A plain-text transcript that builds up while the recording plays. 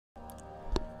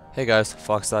Hey guys,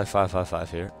 FoxDie555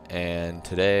 here, and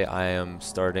today I am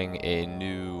starting a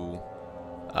new,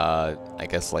 I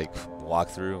guess like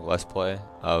walkthrough, let's play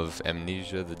of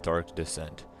Amnesia: The Dark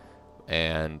Descent.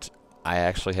 And I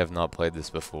actually have not played this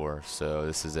before, so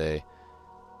this is a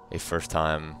first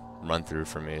time run through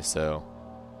for me. So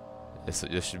this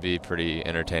should be pretty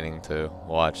entertaining to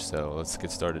watch. So let's get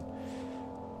started.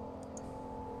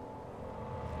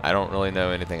 I don't really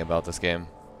know anything about this game,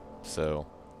 so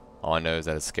all I know is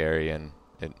that it's scary and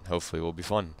it hopefully will be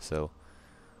fun. So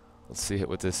let's see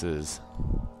what this is.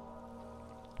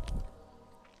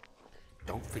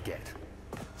 Don't forget,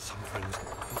 some things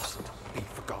mustn't be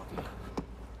forgotten.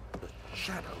 The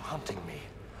shadow hunting me.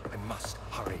 I must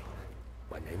hurry.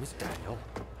 My name is Daniel.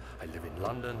 I live in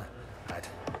London at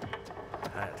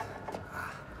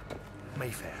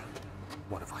Mayfair.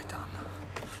 What have I done?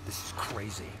 This is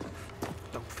crazy.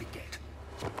 Don't forget.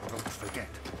 Don't forget.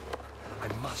 I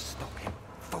must stop him.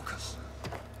 Focus.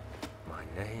 My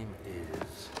name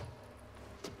is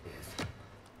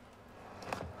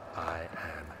I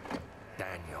am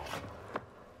Daniel.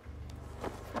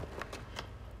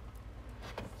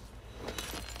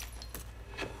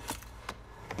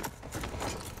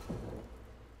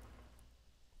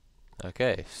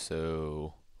 Okay,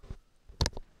 so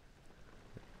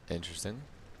interesting.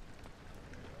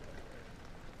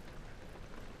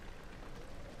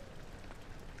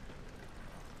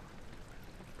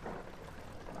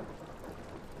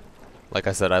 Like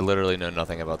I said, I literally know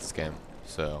nothing about this game,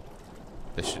 so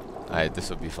this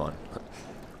will be fun.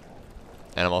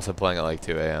 And I'm also playing at like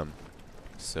 2 a.m.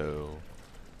 So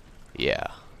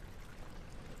yeah.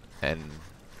 And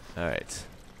alright.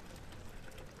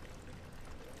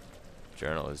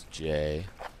 Journal is J.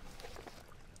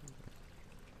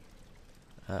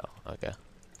 Oh, okay.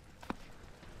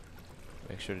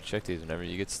 Make sure to check these whenever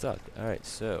you get stuck. Alright,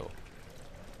 so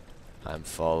I'm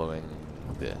following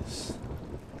this.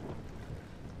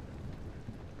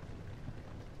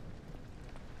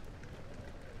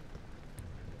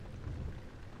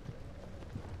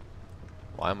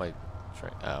 Why am I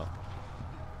trying? Oh,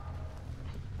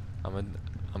 I'm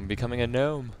becoming a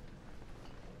gnome.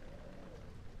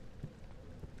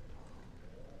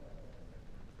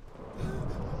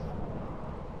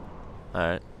 All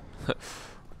right.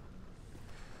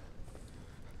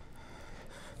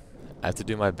 I have to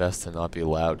do my best to not be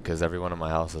loud because everyone in my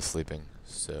house is sleeping.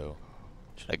 So,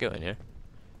 should I go in here?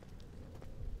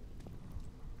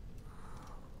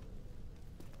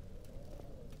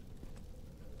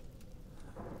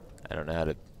 I don't know how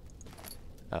to.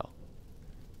 Oh,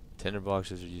 tinder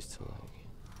boxes are used to like.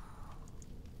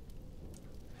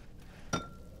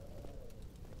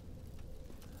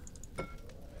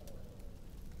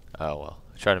 Oh well,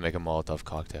 I try to make a Molotov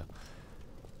cocktail.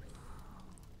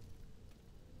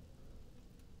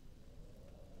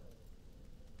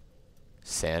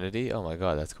 Sanity? Oh my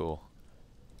god, that's cool.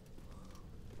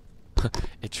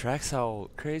 It tracks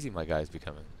how crazy my guy's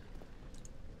becoming.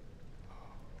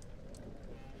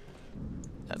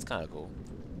 That's kind of cool.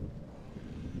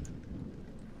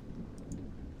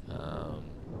 Um,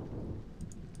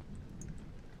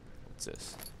 what's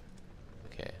this?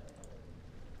 Okay.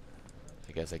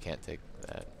 I guess I can't take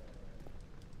that.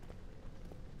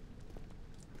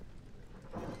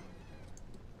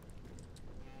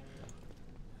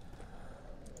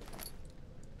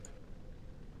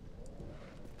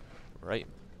 Right.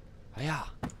 Hiya!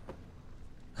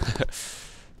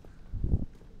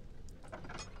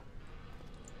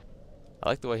 I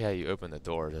like the way how you open the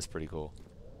door. That's pretty cool.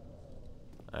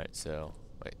 Alright, so...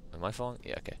 Wait, am I falling?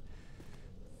 Yeah, okay.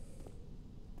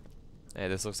 Hey,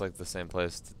 this looks like the same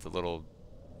place that the little...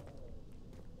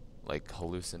 like,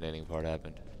 hallucinating part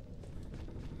happened.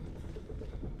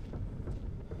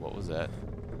 What was that?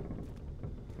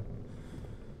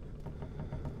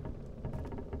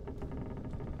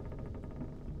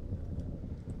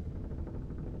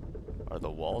 Are the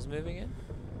walls moving in?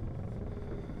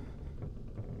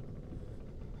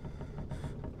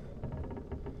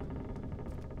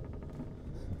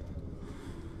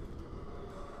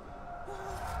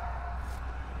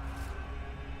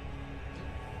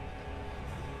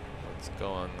 What's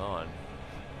going on?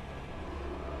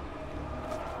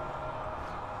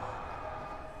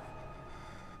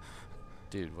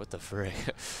 Dude, what the frick?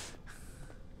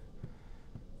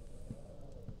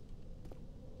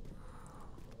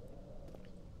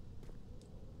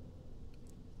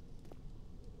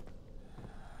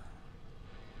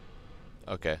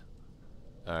 Okay.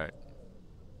 Alright.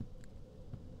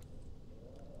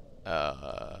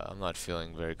 I'm not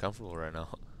feeling very comfortable right now.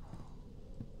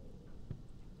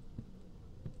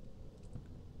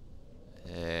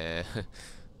 Eh.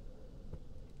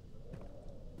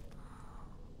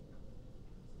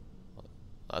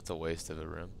 a waste of a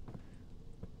room.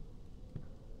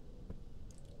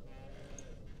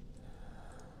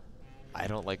 I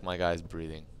don't like my guys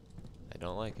breathing. I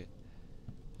don't like it.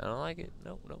 I don't like it.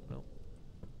 Nope, nope, nope.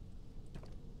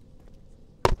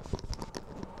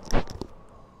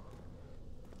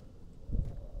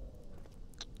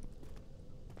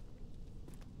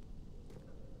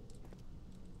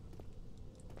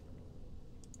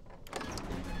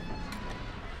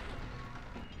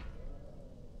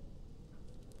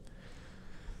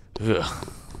 Ugh.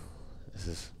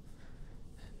 This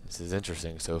is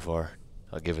interesting so far.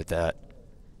 I'll give it that.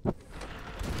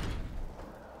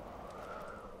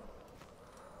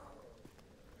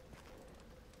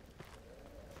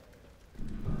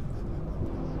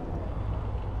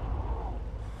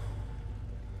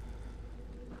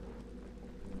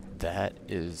 That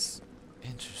is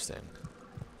interesting.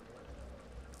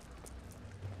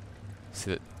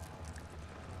 See that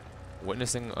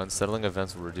witnessing unsettling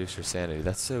events will reduce your sanity.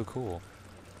 That's so cool.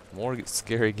 More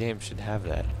scary games should have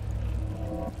that.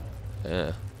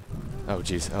 Yeah. Oh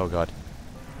jeez. Oh god.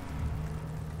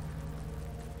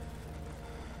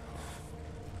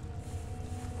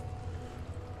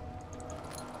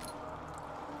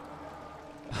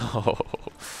 Oh.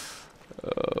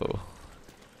 Oh.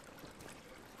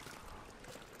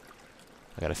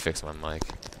 I gotta fix my mic.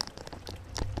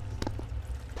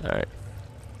 Alright.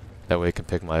 That way I can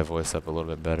pick my voice up a little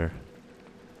bit better.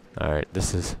 Alright,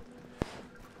 this is...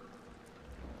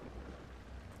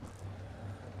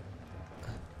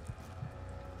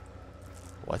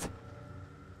 What?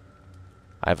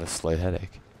 I have a slight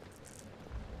headache.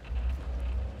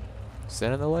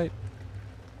 Stand in the light?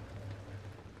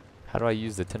 How do I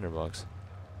use the tinderbox?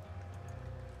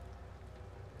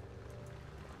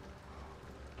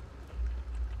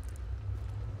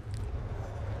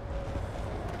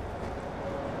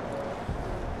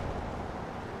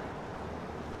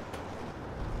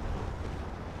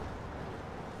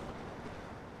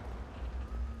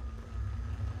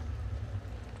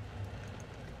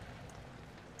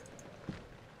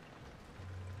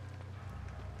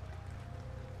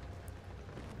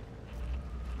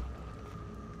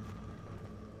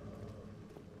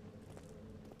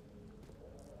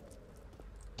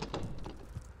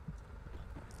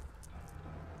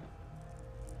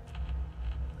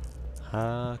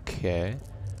 Okay.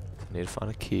 Need to find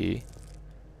a key.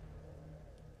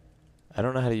 I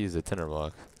don't know how to use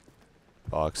the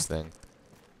box thing.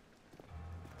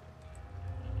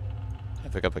 Can I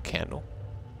pick up a candle?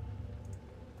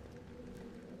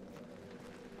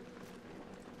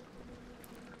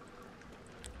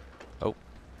 Oh.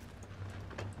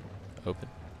 Open.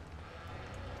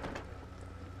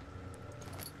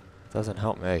 Doesn't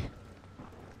help me.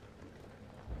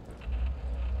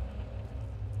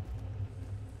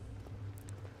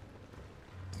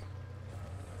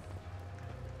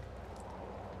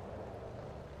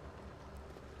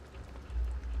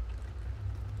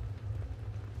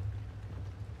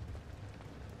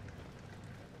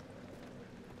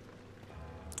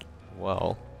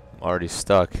 Well, I'm already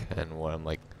stuck, and what, I'm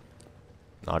like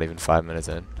not even 5 minutes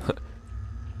in.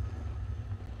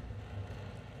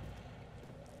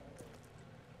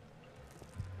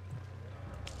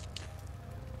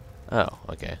 Oh,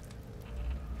 okay.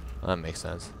 That makes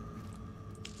sense.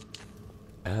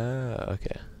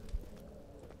 Okay.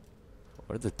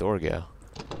 Where'd the door go?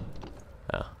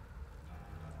 Oh.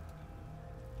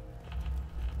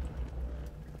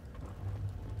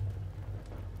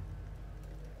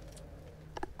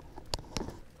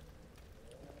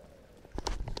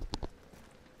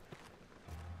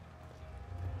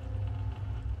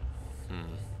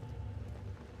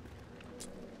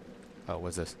 Oh,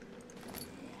 what's this?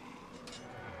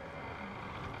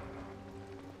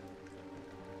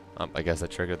 I guess I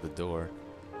triggered the door.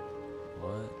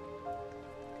 What?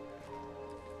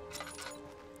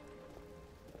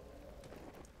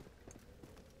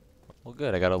 Well,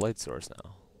 good. I got a light source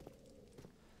now.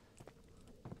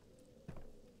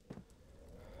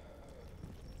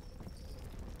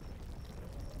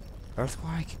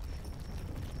 Earthquake?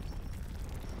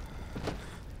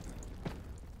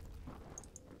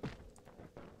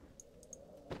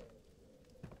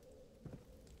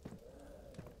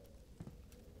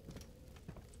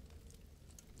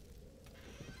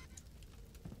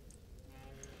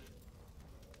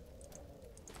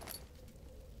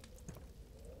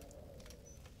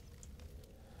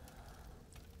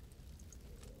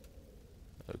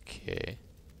 Okay.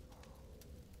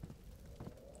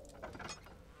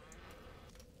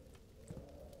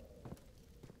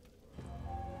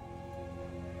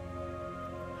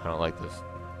 I don't like this.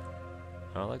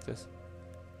 I don't like this.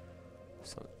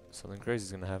 Something crazy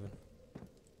is gonna happen.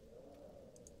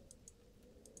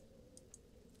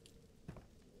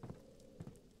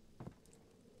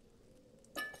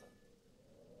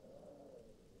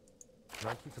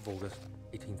 19th of August,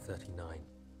 1839.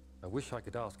 I wish I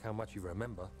could ask how much you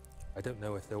remember. I don't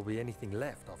know if there will be anything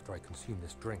left after I consume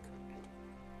this drink.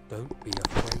 Don't be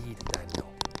afraid,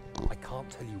 Daniel. I can't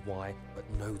tell you why, but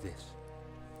know this.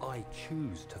 I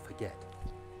choose to forget.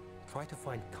 Try to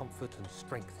find comfort and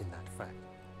strength in that fact.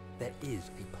 There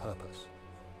is a purpose.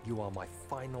 You are my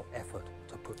final effort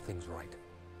to put things right.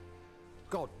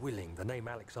 God willing, the name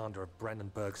Alexander of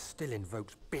Brandenburg still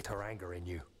invokes bitter anger in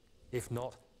you. If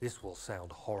not, this will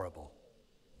sound horrible.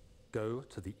 Go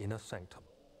to the inner sanctum,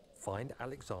 find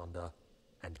Alexander,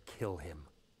 and kill him.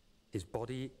 His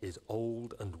body is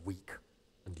old and weak,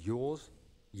 and yours,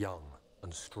 young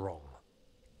and strong.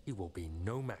 He will be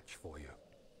no match for you.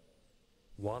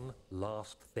 One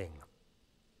last thing.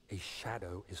 A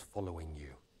shadow is following you.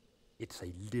 It's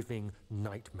a living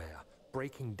nightmare,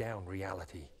 breaking down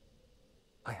reality.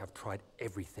 I have tried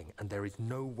everything, and there is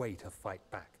no way to fight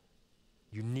back.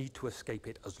 You need to escape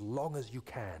it as long as you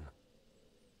can.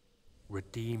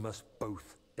 Redeem us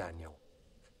both, Daniel.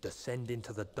 Descend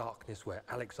into the darkness where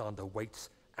Alexander waits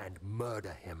and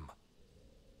murder him.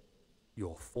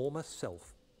 Your former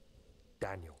self,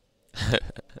 Daniel.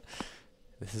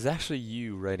 This is actually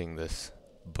you writing this,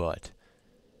 but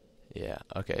yeah,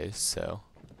 okay, so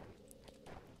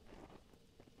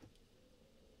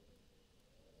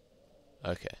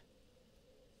okay.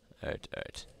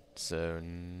 Alright. So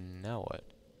now what?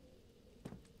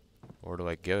 Where do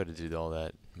I go to do all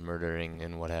that murdering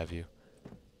and what have you?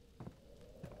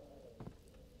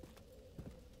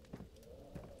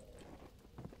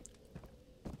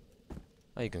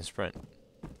 Oh, you can sprint.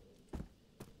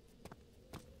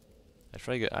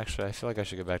 Actually, I feel like I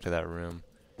should go back to that room.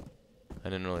 I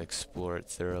didn't really explore it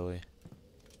thoroughly.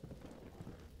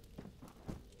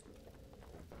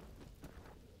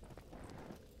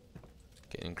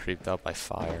 Getting creeped out by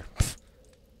fire.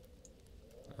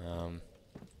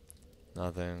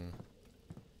 Nothing.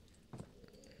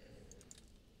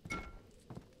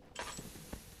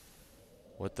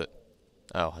 What the?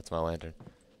 Oh, that's my lantern.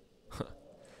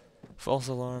 False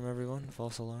alarm, everyone.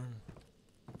 False alarm.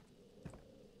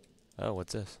 Oh,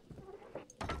 what's this?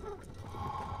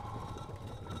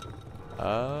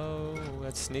 Oh,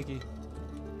 that's sneaky.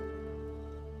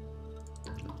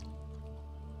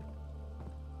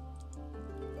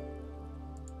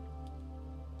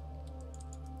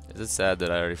 Is it sad that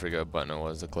I already forgot what button it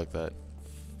was to click that?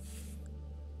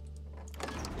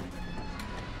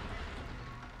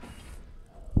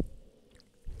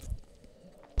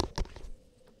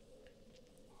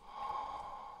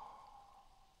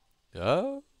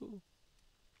 Oh!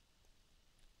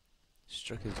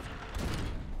 Struck his...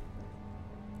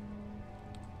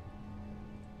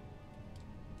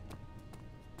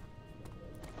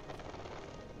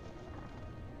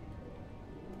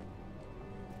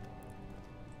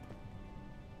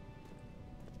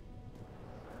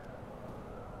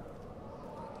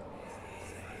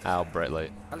 Ow, bright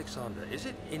light. Alexander, is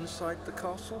it inside the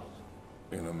castle?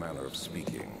 In a manner of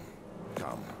speaking.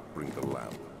 Come, bring the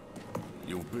lamp.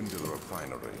 You've been to the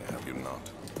refinery, have you not?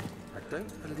 I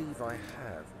don't believe I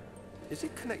have. Is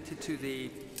it connected to the...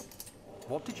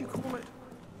 what did you call it?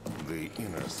 The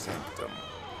inner sanctum.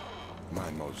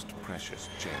 My most precious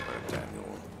chamber,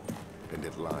 Daniel. And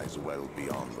it lies well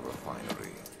beyond the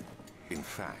refinery. In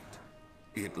fact,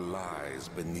 it lies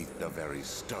beneath the very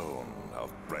stone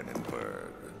of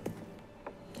Brandenburg.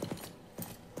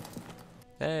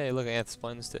 Hey, look, Anth's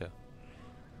playing this too.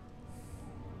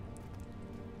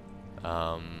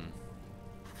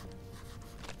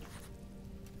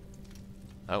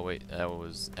 Oh wait, that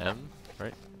was M,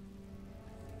 right?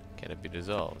 Can it be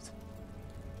dissolved?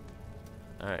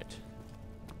 Alright.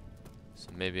 So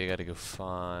maybe I gotta go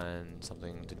find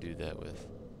something to do that with.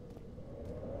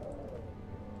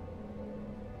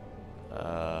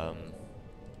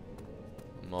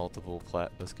 Multiple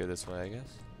let's go this way, I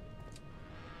guess.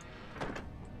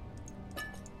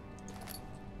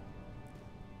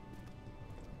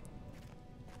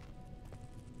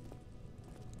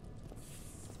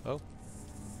 Oh,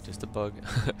 just a bug.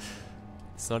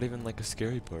 It's not even like a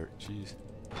scary part, jeez.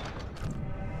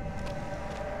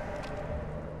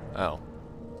 Oh.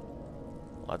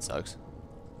 Well, that sucks.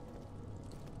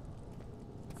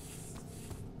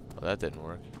 Well, that didn't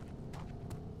work.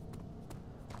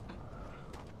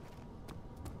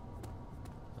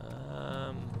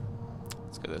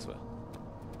 Let's go this way.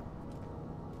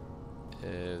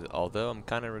 Although I'm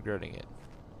kind of regretting it.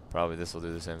 Probably this will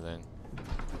do the same thing.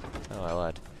 Oh, I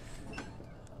lied.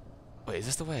 Wait, is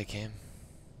this the way I came?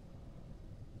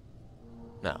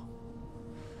 No.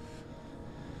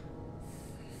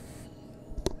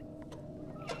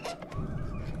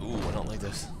 Ooh, I don't like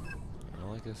this. I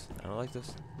don't like this. I don't like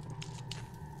this.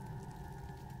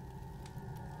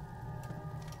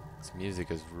 This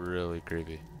music is really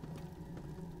creepy.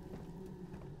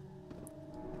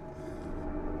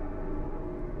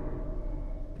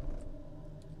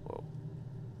 Whoa.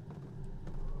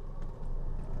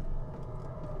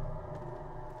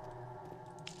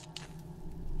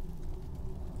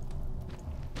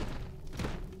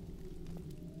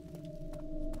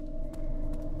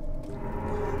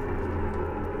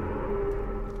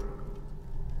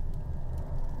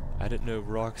 I didn't know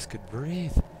rocks could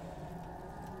breathe.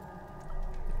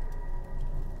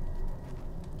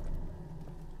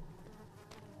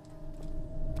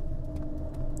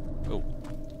 Oh.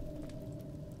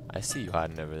 I see you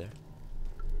hiding over there.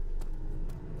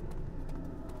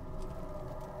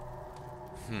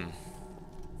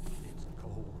 It's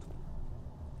cold.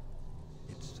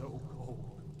 It's so cold.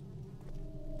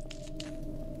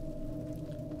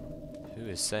 Who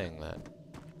is saying that?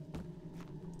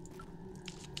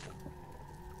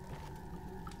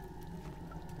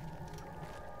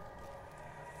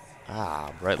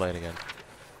 Ah, bright light again.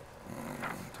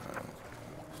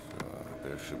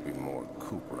 There should be more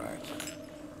coop rats.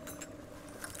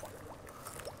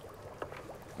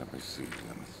 Let me see.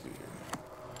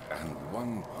 And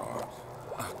one part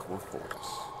aquafortis.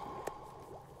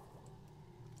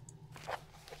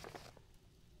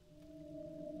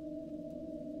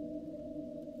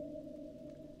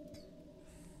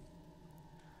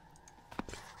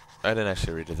 I didn't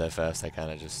actually read it that fast. I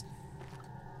kind of just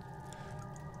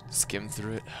skimmed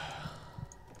through it.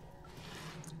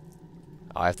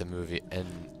 Oh, I have to move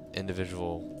an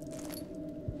individual.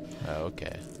 Oh,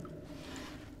 okay.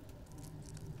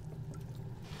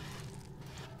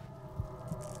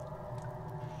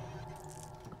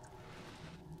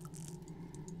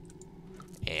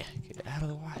 Get out of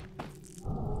the way.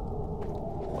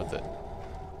 What the?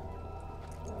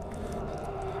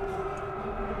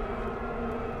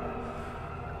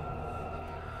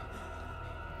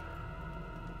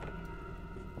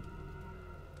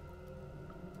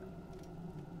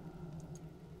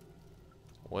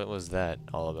 What was that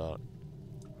all about?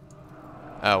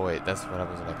 Oh wait, that's what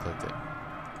happens when I clicked it.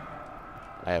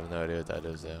 I have no idea what that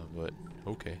is though, but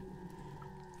okay.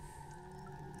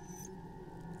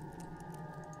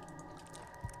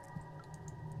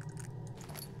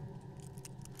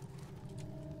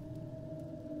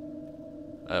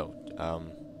 Oh,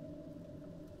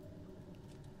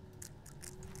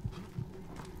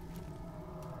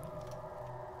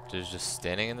 does just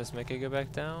standing in this make it go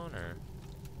back down, or?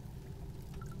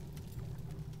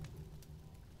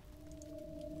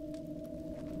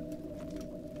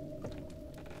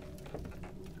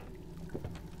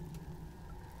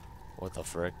 What the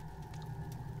frick?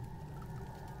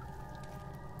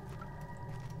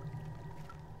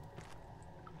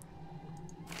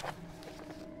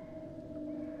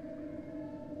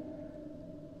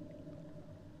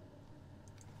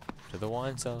 To the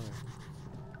wine cellar.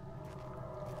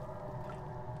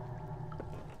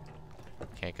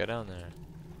 Can't go down there.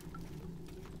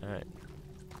 Alright.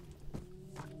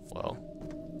 Well.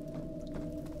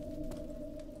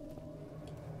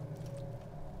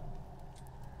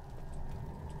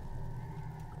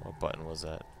 What button was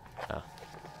that? Ah.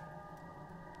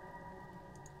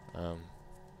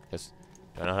 Guess,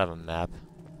 do I not have a map?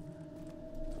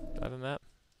 Do I have a map?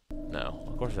 No,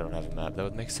 of course I don't have a map. That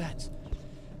would make sense.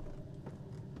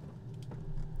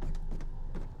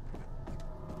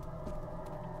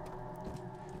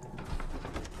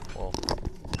 Well,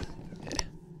 yeah.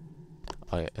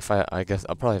 I guess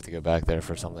I'll probably have to go back there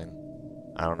for something.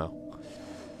 I don't know.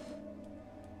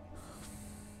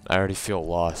 I already feel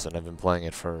lost, and I've been playing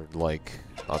it for like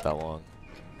not that long,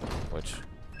 which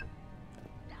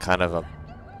kind of a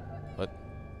what?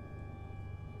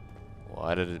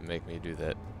 Why did it make me do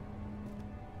that?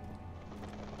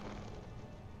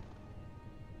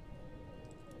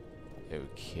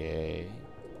 Okay.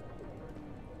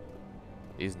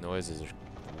 These noises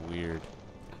are weird.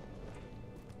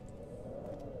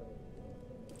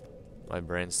 My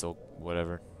brain's still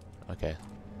whatever. Okay.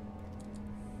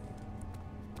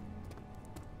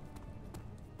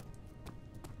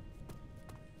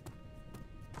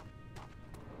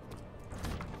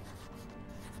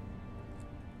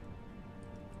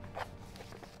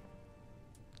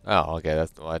 Oh, okay,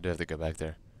 that's well, I do have to go back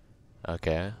there.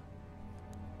 Okay.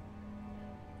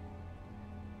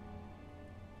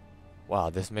 Wow,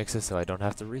 this makes it so I don't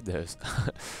have to read those.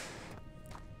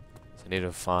 So I need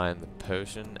to find the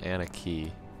potion and a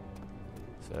key.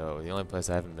 So the only place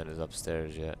I haven't been is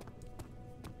upstairs yet.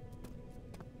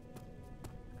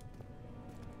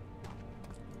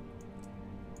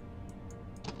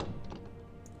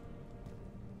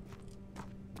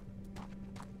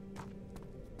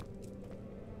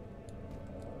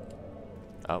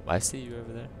 Oh, I see you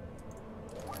over there.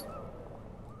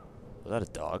 Was that a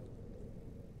dog?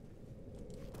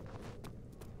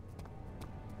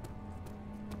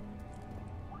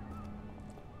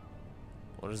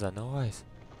 What is that noise?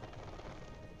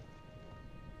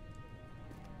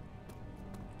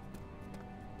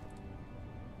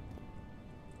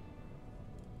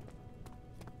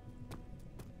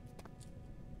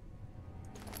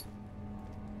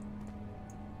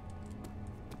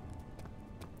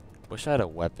 Wish I had a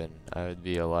weapon. I would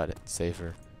be a lot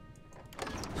safer.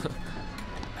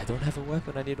 I don't have a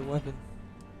weapon. I need a weapon.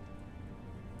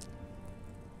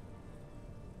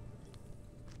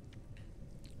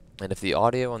 And if the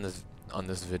audio on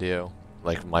this video,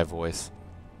 like my voice,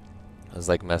 is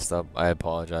like messed up, I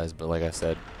apologize. But like I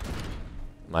said,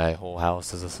 my whole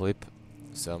house is asleep,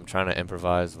 so I'm trying to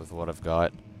improvise with what I've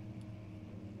got.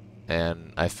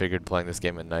 And I figured playing this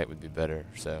game at night would be better,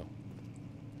 so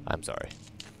I'm sorry.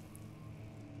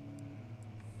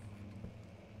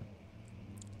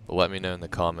 But let me know in the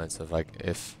comments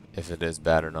if it is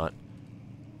bad or not.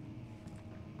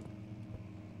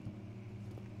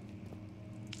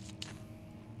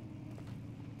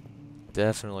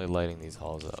 Definitely lighting these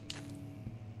halls up.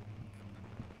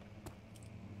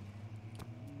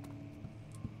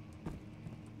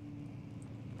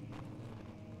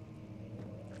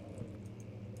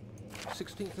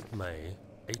 May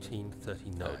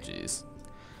 1839. Oh jeez.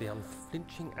 The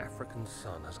unflinching African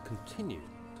sun has continued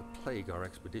to plague our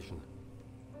expedition,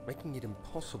 making it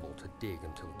impossible to dig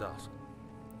until dusk.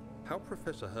 How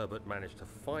Professor Herbert managed to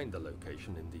find the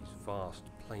location in these vast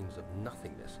plains of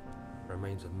nothingness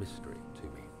remains a mystery to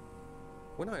me.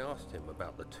 When I asked him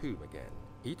about the tomb again,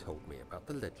 he told me about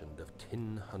the legend of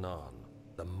Tin Hanan,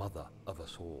 the mother of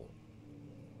us all.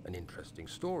 An interesting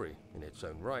story in its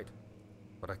own right,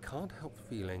 but I can't help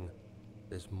feeling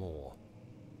there's more.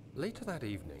 Later that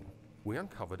evening, we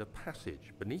uncovered a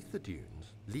passage beneath the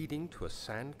dunes leading to a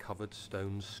sand-covered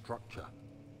stone structure.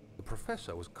 The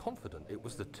professor was confident it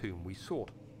was the tomb we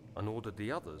sought and ordered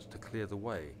the others to clear the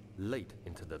way late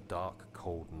into the dark,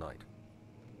 cold night.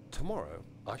 Tomorrow,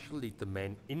 I shall lead the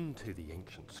men into the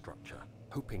ancient structure,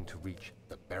 hoping to reach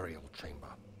the burial chamber.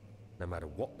 No matter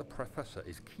what the professor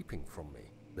is keeping from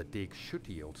me, the dig should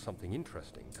yield something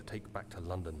interesting to take back to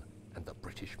London and the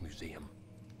British Museum.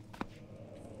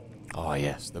 Oh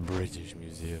yes, the British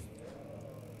Museum.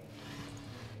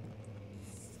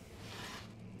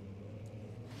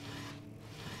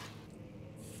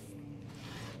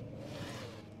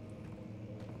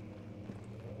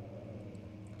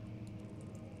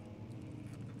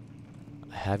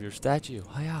 I have your statue.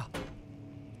 Hiya.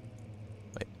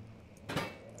 Wait.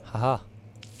 Haha.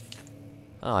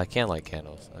 Oh, I can light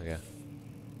candles. Okay.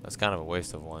 That's kind of a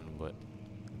waste of one, but...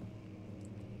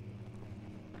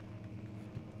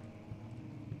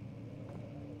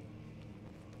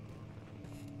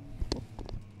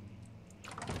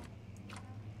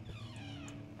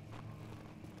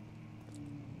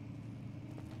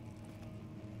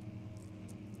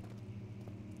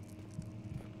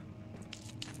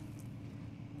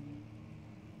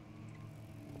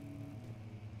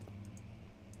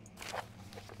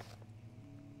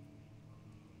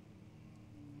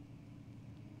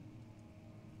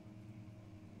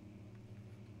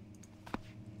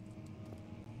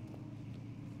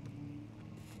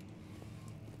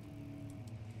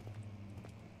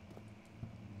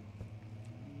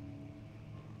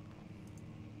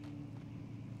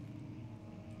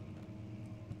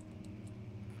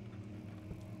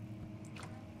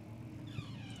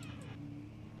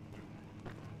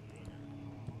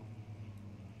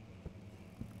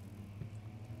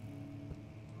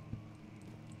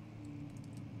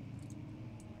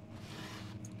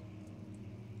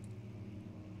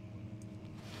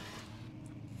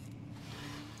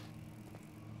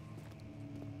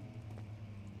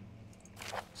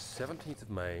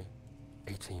 May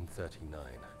 1839.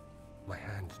 My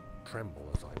hands tremble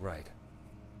as I write.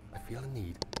 I feel a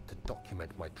need to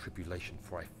document my tribulation,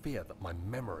 for I fear that my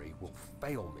memory will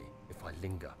fail me if I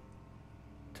linger.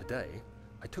 Today,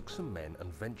 I took some men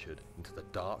and ventured into the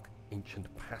dark,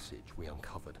 ancient passage we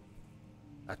uncovered.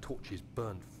 Our torches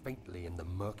burned faintly in the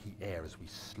murky air as we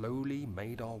slowly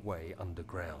made our way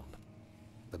underground.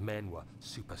 The men were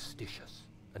superstitious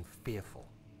and fearful.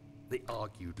 They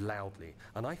argued loudly,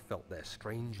 and I felt their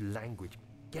strange language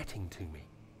getting to me.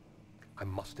 I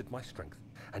mustered my strength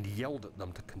and yelled at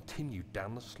them to continue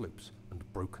down the slopes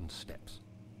and broken steps.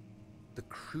 The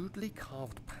crudely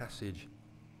carved passage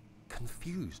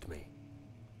confused me.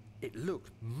 It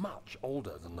looked much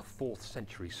older than the 4th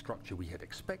century structure we had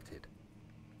expected.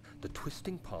 The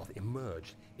twisting path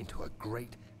emerged into a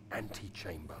great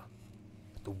antechamber.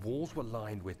 The walls were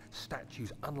lined with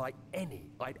statues unlike any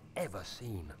I'd ever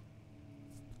seen.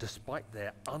 Despite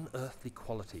their unearthly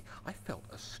quality, I felt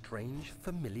a strange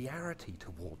familiarity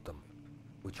toward them,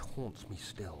 which haunts me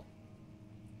still.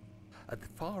 At the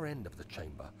far end of the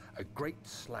chamber, a great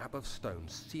slab of stone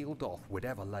sealed off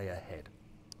whatever lay ahead.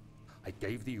 I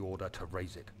gave the order to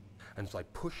raise it, and as I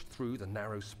pushed through the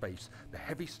narrow space, the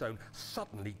heavy stone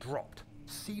suddenly dropped,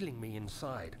 sealing me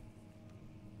inside.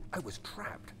 I was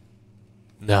trapped.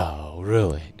 No,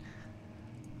 really?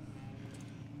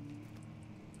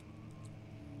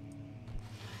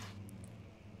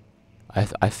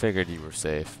 I figured you were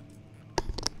safe.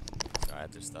 Sorry, I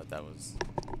just thought that was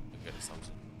a good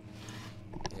assumption.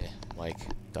 Yeah, Mike,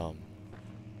 dumb.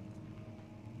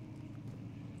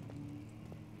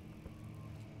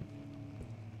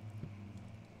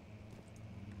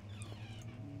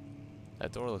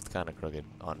 That door looked kind of crooked,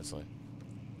 honestly.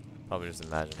 Probably just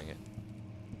imagining it.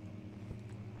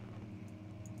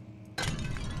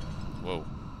 Whoa.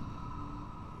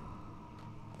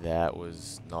 That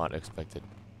was not expected.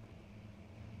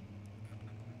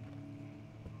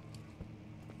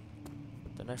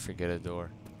 Didn't I forget a door?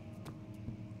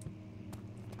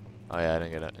 Oh yeah, I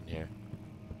didn't get it in here.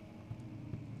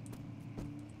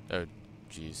 Oh,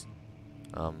 jeez.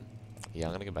 Yeah,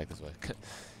 I'm gonna get back this way.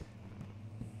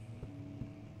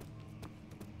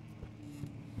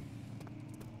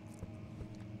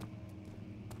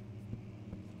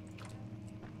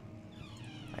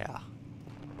 Yeah.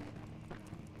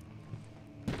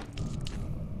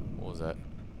 What was that?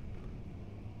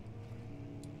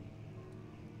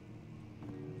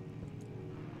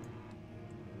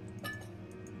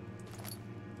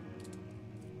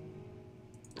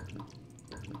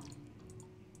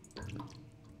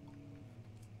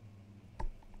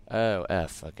 Oh,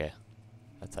 F, okay.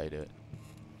 That's how you do it.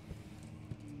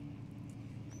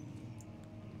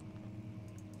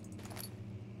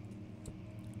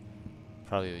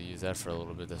 Probably use that for a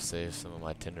little bit to save some of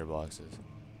my tinder boxes.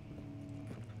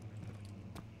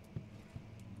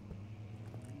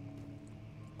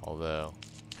 Although,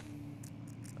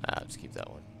 I'll just keep that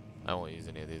one. I won't use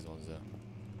any of these ones though.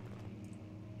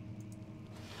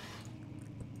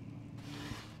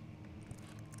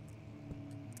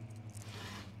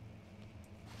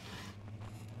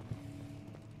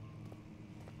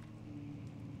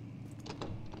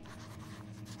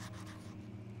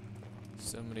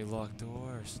 So many locked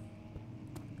doors.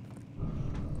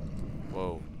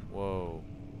 Whoa, whoa.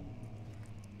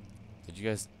 Did you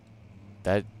guys...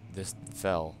 This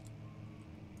fell.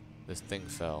 This thing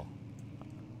fell.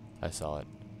 I saw it.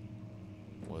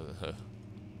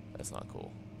 That's not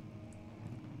cool.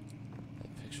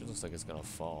 That picture looks like it's gonna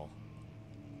fall.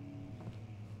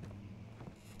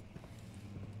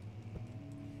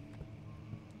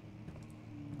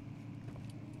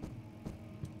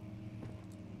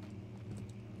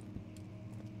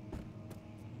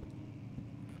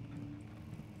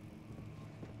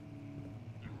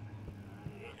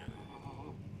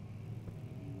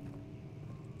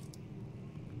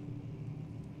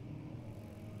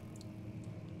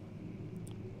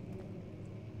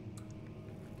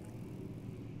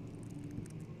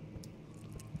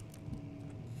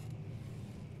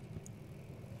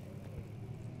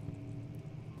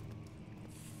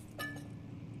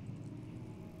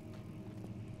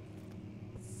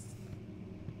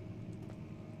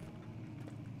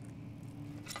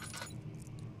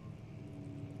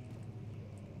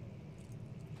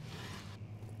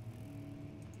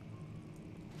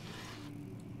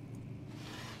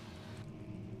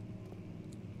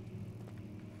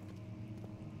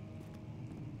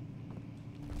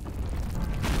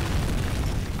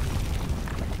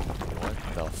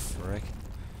 The frick?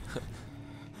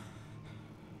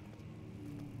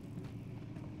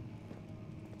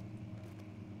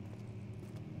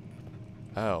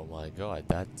 Oh my god,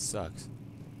 that sucks.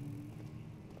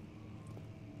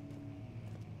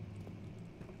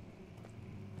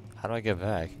 How do I get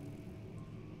back?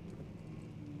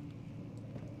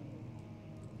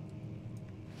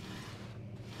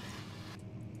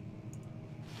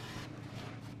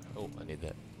 Oh, I need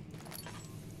that.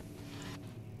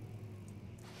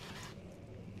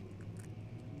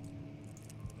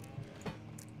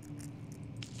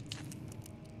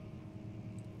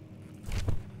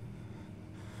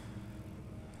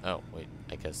 Oh, wait,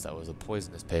 I guess that was a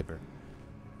poisonous paper.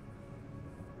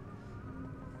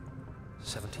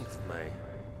 17th of May,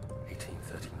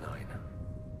 1839.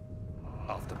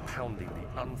 After pounding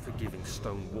the unforgiving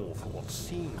stone wall for what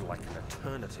seemed like an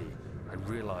eternity, I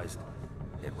realized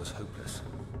it was hopeless.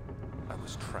 I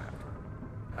was trapped.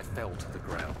 I fell to the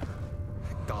ground,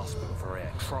 gasping for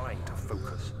air, trying to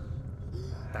focus.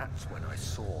 That's when I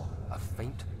saw a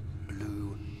faint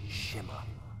blue shimmer.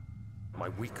 My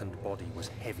weakened body was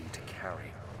heavy to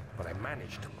carry, but I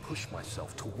managed to push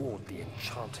myself toward the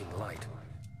enchanting light.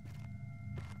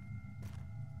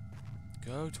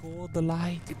 Go toward the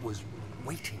light. It was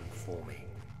waiting for me.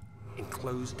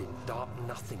 Enclosed in dark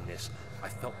nothingness, I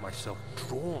felt myself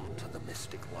drawn to the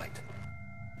mystic light.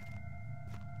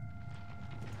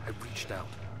 I reached out,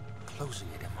 closing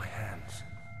it in my hands.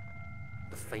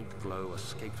 The faint glow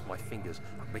escaped my fingers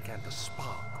and began to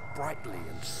spark brightly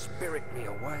and spirit me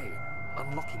away,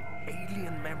 unlocking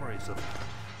alien memories of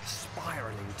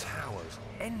spiraling towers,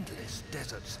 endless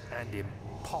deserts, and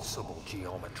impossible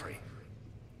geometry.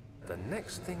 The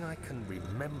next thing I can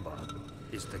remember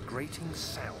is the grating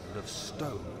sound of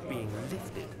stone being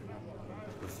lifted,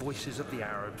 the voices of the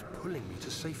Arabs pulling me to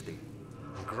safety,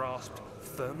 and grasped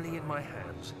firmly in my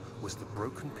hands was the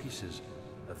broken pieces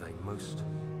of a most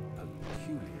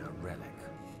peculiar relic.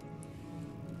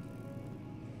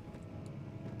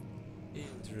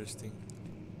 Interesting.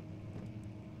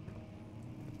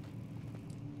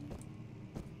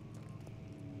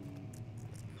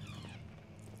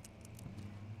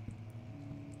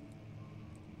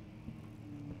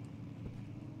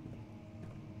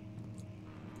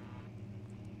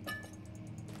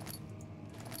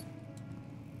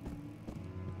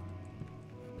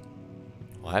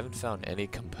 Well, I haven't found any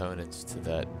components to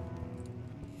that.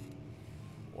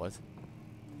 What?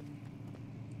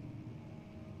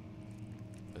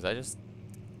 Was I just...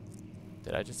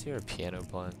 Did I just hear a piano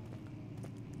playing?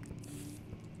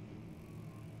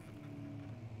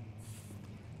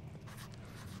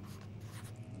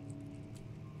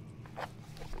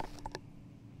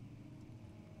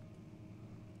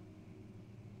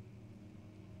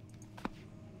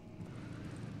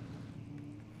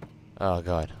 Oh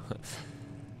god.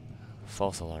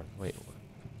 False alarm. Wait.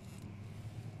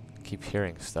 I keep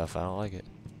hearing stuff. I don't like it.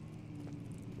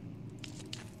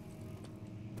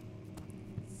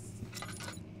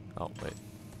 Oh, wait.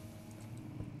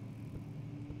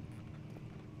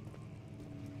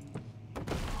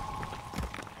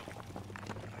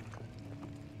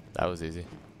 That was easy.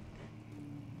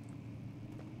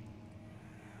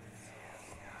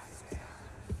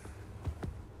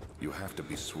 You have to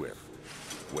be swift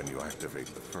when you activate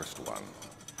the first one.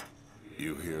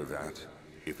 You hear that?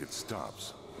 If it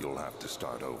stops, you'll have to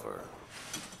start over.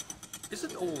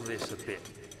 Isn't all this a bit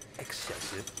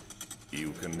excessive?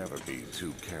 You can never be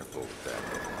too careful,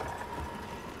 Daniel.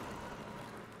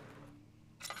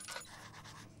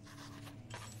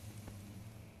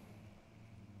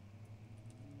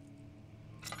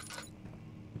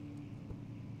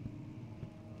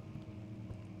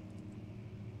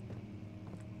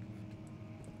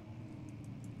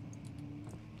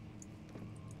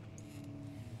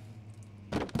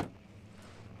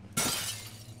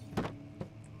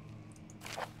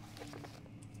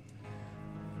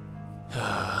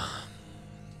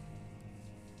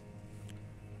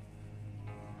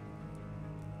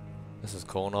 This is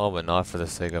cool and all, but not for the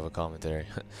sake of a commentary.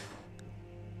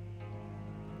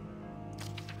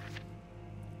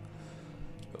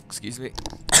 Oh, excuse me.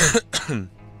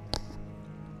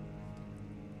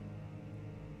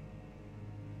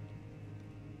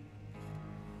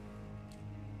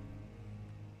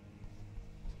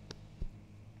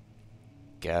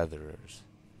 Gatherers.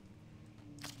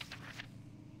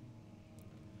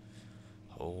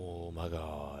 Oh my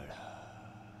god.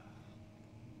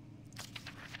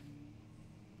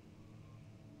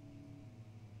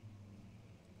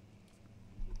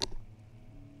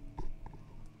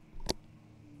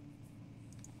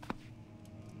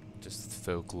 Just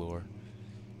folklore.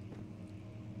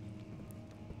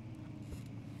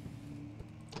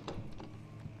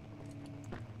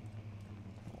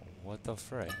 What the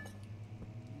fray?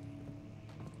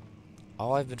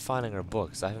 All I've been finding are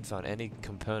books. I haven't found any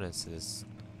components to this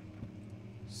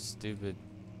stupid...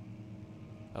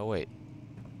 Oh wait.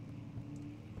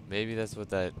 Maybe that's what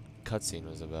that cutscene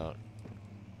was about.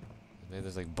 Maybe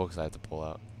there's like books I have to pull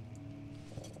out.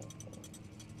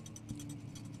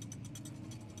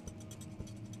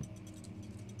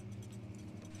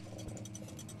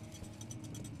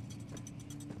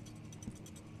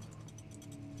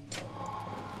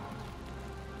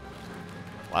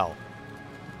 Wow.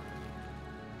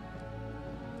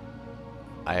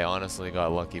 I honestly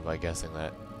got lucky by guessing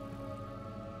that.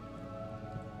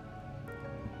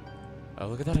 Oh,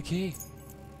 look at that, a key!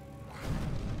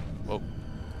 Whoa.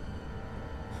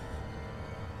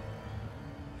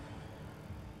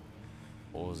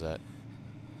 What was that?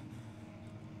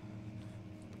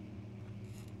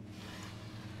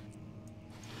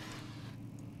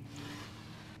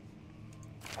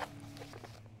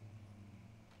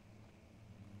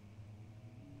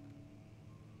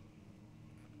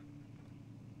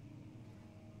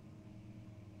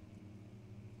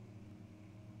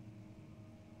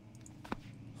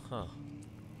 Huh.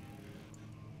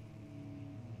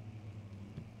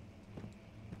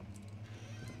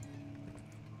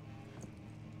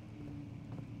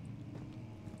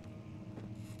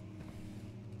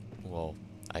 Well,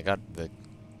 I got the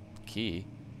key.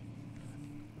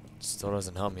 Still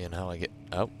doesn't help me in how I get...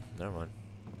 Oh, never mind.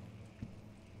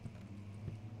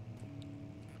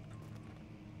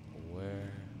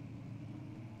 Where...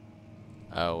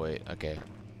 Oh, wait, okay.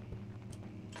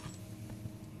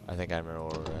 I think I remember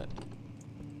where we're at.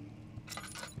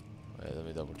 Wait, let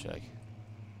me double check.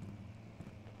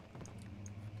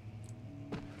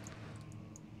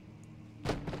 I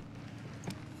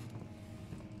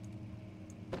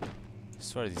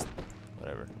swear these...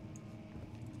 Whatever.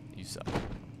 You suck.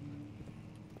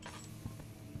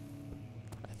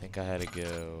 I think I had to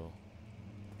go...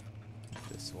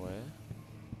 this way.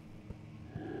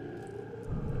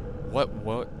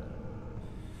 What?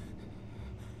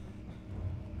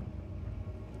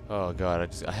 Oh god,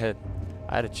 I had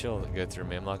a chill that go through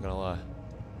me, I'm not gonna lie.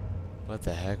 What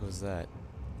the heck was that?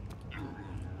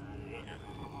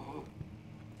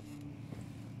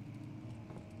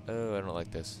 Oh, I don't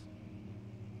like this.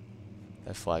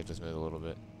 That flag just moved a little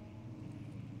bit.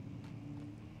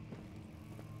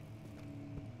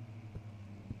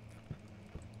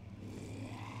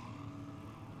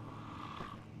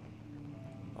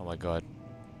 Oh my god.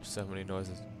 So many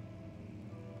noises.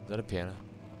 Is that a piano?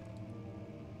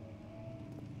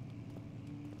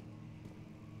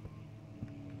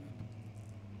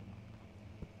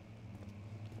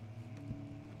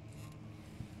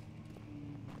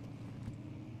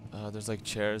 There's like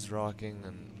chairs rocking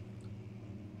and...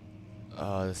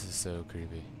 Oh, this is so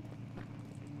creepy.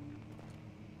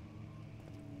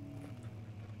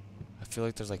 I feel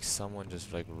like there's like someone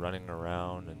just like running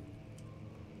around and...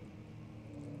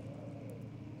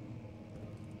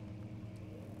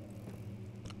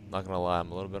 Not gonna lie,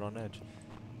 I'm a little bit on edge.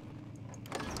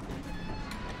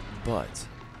 But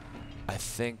I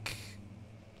think...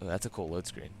 Oh, that's a cool load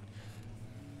screen.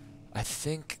 I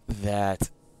think that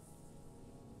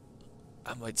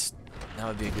now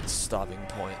would be a good stopping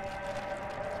point.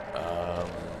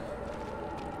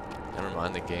 Never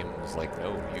mind, the game was like,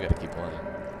 no, you gotta keep playing.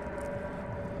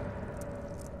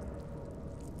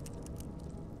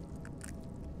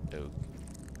 Oh.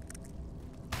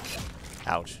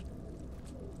 Ouch.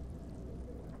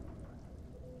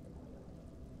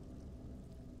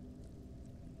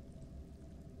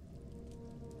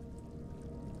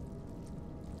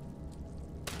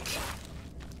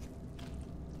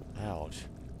 Ouch.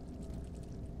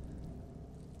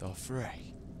 The frick.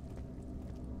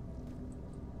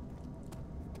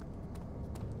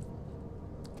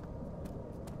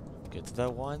 Get to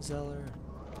that wine cellar.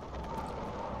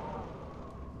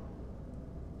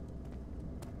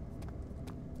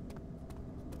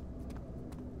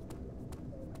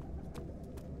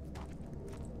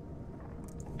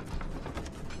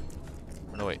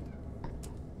 No, wait.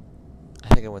 I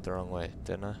think I went the wrong way,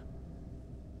 didn't I?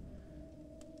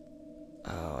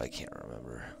 Oh, I can't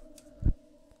remember.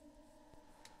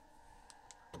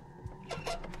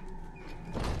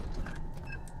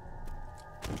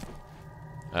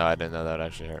 Oh, I didn't know that would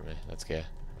actually hurt me. That's gay.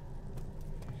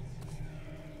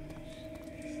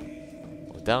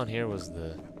 Well, down here was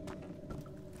the...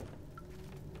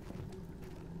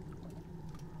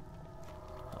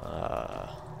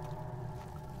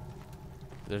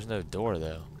 There's no door,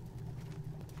 though.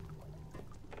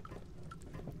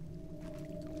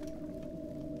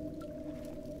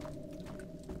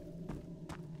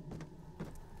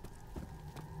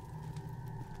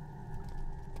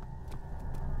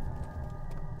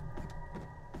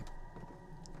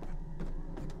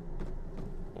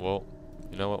 Well,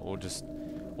 you know what?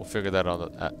 We'll figure that on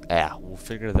the we'll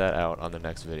figure that out on the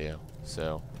next video.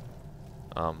 So,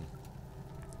 I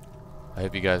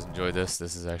hope you guys enjoyed this.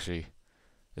 This is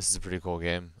a pretty cool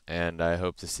game, and I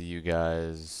hope to see you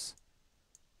guys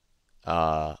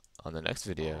on the next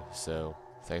video. So,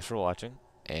 thanks for watching,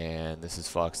 and this is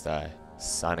Fox Die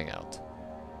signing out.